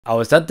I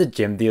was at the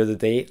gym the other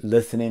day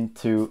listening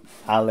to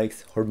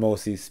Alex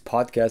Hormozi's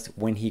podcast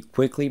when he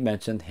quickly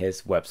mentioned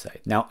his website.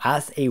 Now,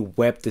 as a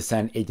web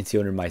design agency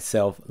owner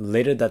myself,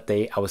 later that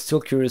day I was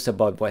still curious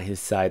about what his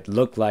site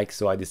looked like,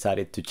 so I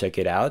decided to check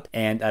it out.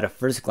 And at a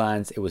first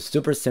glance, it was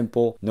super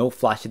simple, no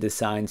flashy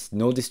designs,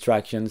 no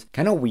distractions,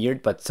 kind of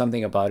weird, but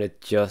something about it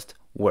just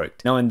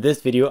worked. Now in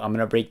this video, I'm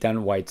gonna break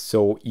down why it's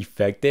so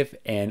effective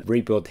and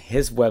rebuild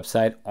his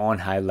website on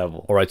high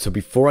level. All right, so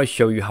before I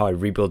show you how I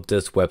rebuilt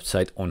this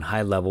website on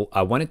high level,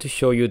 I wanted to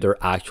show you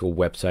their actual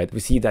website. We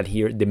see that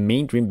here, the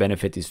main dream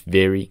benefit is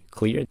very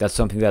clear. That's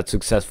something that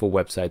successful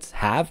websites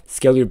have.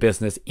 Scale your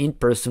business in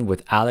person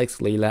with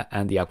Alex, Leila,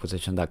 and the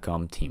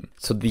acquisition.com team.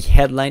 So the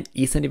headline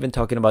isn't even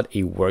talking about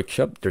a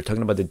workshop. They're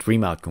talking about the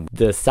dream outcome.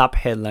 The sub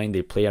headline,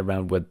 they play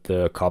around with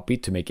the copy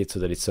to make it so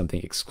that it's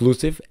something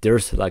exclusive. They're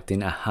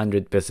selecting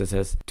 100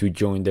 businesses to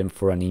join them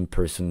for an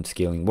in-person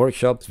scaling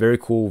workshop. It's very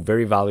cool,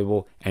 very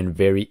valuable, and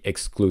very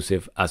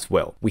exclusive as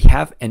well. We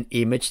have an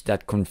image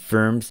that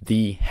confirms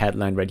the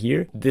headline right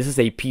here. This is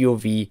a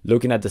POV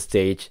looking at the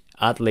stage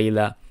at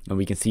Leila, and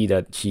we can see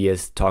that she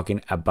is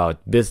talking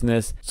about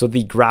business. So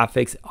the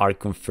graphics are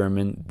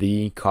confirming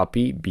the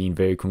copy being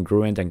very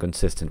congruent and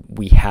consistent.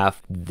 We have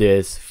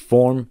this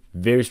form,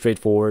 very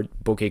straightforward,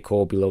 book a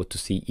call below to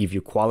see if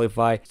you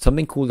qualify.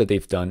 Something cool that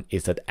they've done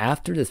is that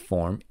after this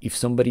form, if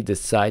somebody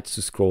decides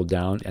to scroll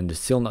down and they're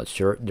still not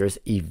sure, there's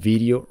a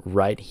video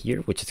right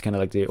here, which is kind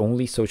of like the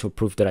only social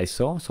proof that I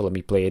saw. So let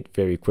me play it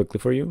very quickly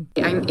for you.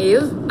 I'm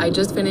Eve. I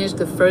just finished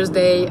the first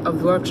day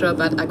of workshop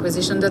at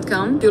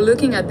acquisition.com. If you're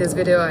looking at this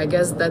video, I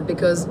guess that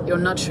because you're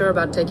not sure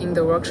about taking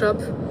the workshop,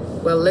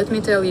 well, let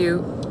me tell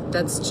you,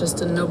 that's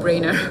just a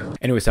no-brainer.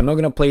 Anyways, I'm not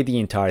going to play the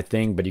entire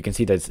thing, but you can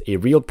see that it's a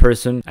real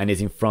person and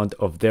is in front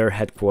of their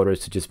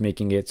headquarters, so just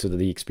making it so that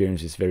the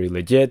experience is very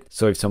legit.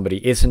 So if somebody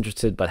is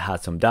interested but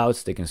has some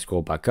doubts, they can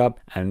scroll back up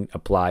and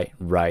apply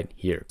right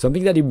here.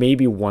 Something that you may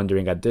be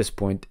wondering at this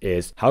point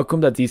is, how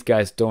come that these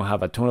guys don't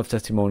have a ton of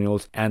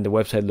testimonials and the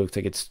website looks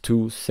like it's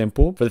too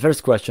simple? For the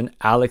first question,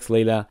 Alex,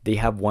 Leila, they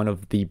have one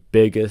of the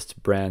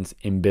biggest brands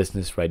in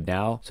business right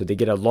now. So they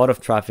get a lot of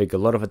traffic, a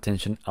lot of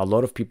attention, a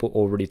lot of people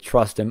already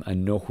trust them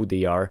and know who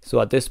they are.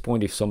 So at this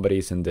point, if somebody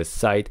is in this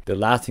site, the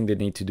last thing they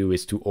need to do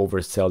is to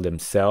oversell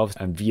themselves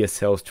and via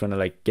sales trying to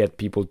like get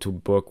people to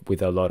book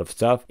with a lot of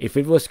stuff. If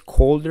it was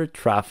colder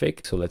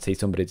traffic, so let's say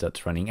somebody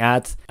that's running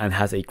ads and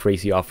has a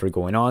crazy offer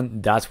going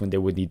on, that's when they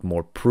would need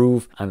more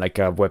proof and like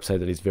a website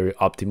that is very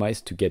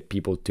optimized to get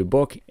people to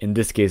book. In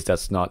this case,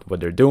 that's not what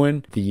they're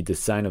doing. The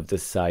design of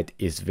this site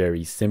is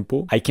very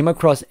simple. I came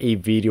across a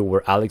video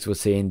where Alex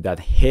was saying that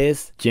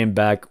his gym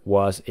bag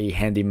was a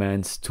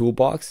handyman's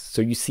toolbox.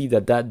 So you see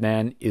that that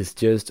man is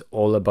just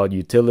all about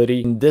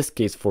utility. In this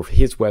case, for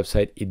his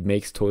website, it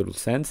makes total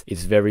sense.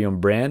 It's very on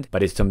brand,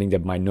 but it's something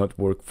that might not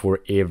work for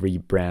every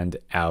brand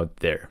out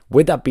there.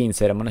 With that being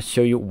said, I'm going to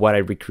show you what I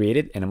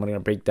recreated and I'm going to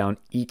break down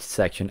each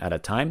section at a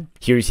time.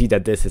 Here you see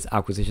that this is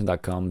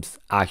acquisition.com's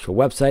actual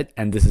website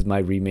and this is my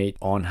remade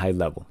on high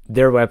level.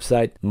 Their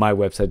website, my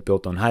website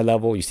built on high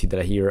level. You see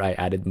that here I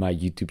added my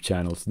YouTube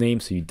channel's name,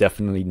 so you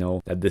definitely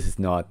know that this is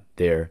not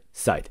their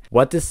site.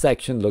 What this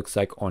section looks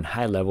like on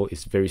high level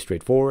is very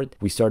straightforward.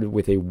 We started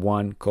with a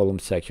one column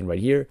section right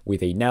here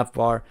with a nav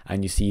bar,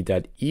 and you see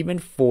that even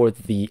for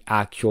the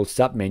actual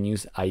sub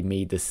menus, I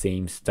made the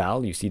same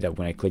style. You see that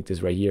when I click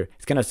this right here,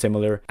 it's kind of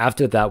similar.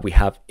 After that, we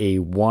have a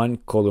one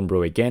column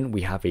row again.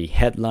 We have a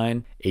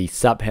headline, a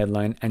sub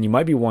headline, and you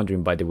might be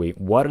wondering, by the way,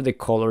 what are the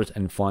colors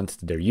and fonts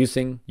that they're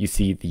using? You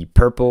see the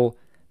purple,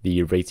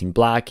 the racing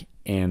black,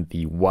 and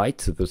the white.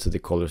 So those are the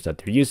colors that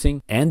they're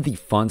using, and the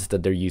fonts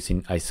that they're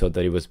using. I saw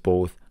that it was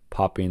both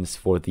pop-ins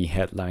for the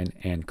headline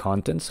and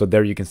content. So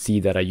there you can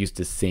see that I used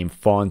the same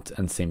font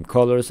and same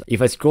colors.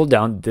 If I scroll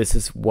down, this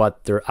is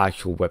what their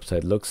actual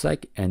website looks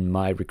like, and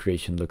my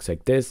recreation looks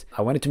like this.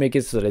 I wanted to make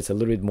it so that it's a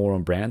little bit more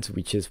on brand,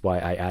 which is why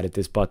I added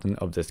this button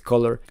of this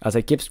color. As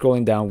I keep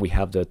scrolling down, we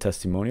have the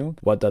testimonial.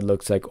 What that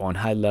looks like on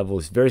high level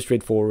is very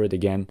straightforward.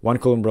 Again, one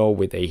column row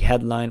with a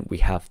headline. We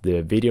have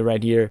the video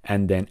right here,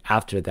 and then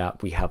after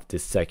that we have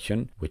this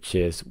section, which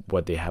is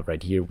what they have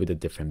right here with the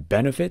different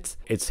benefits.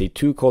 It's a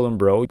two column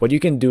row. What you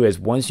can do is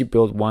once you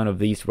build one of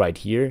these right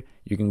here,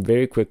 you can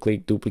very quickly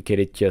duplicate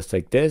it just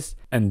like this.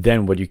 And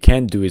then what you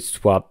can do is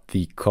swap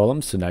the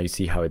columns. So now you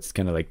see how it's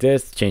kind of like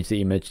this, change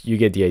the image, you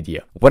get the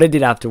idea. What I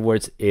did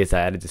afterwards is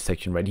I added this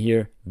section right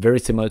here, very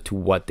similar to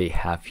what they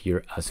have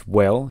here as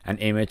well. An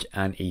image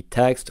and a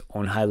text.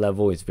 On high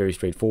level is very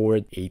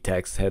straightforward. A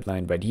text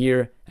headline right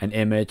here, an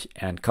image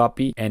and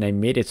copy. And I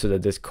made it so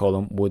that this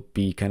column would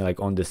be kind of like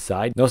on the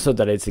side, not so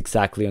that it's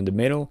exactly on the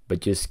middle, but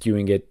just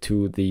skewing it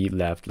to the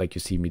left like you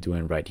see me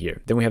doing right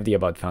here. Then we have the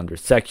About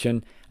Founders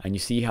section. and you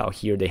see how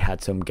here they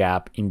had some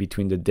gap in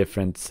between the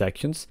different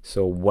sections.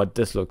 So what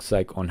this looks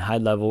like on high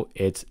level,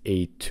 it's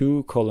a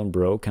 2-column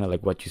row, kind of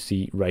like what you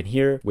see right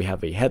here. We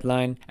have a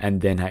headline,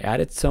 and then I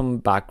added some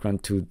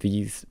background to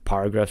these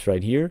paragraphs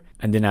right here,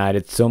 and then I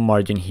added some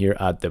margin here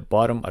at the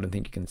bottom. I don't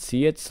think you can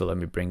see it, so let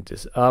me bring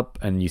this up,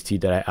 and you see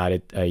that I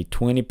added a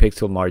 20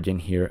 pixel margin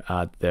here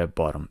at the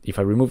bottom. If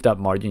I remove that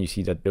margin, you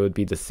see that it would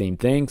be the same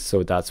thing.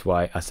 So that's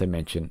why, as I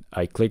mentioned,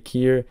 I click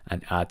here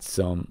and add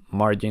some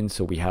margin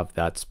so we have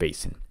that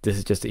spacing. This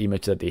is just the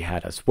image that they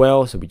had as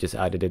well, so we just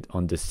added it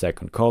on the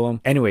second column.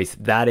 Anyways,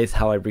 that is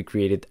how I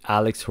recreated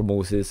Alex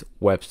Hormozi's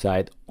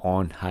website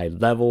on high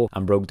level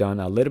and broke down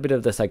a little bit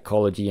of the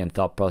psychology and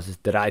thought process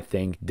that I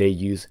think they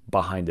use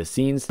behind the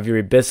scenes. If you're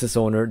a business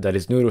owner that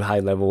is new to high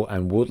level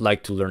and would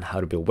like to learn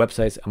how to build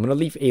websites, I'm going to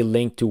leave a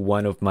link to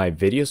one of my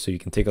videos so you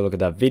can take a look at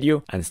that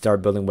video and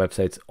start building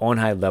websites on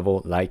high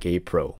level like a pro.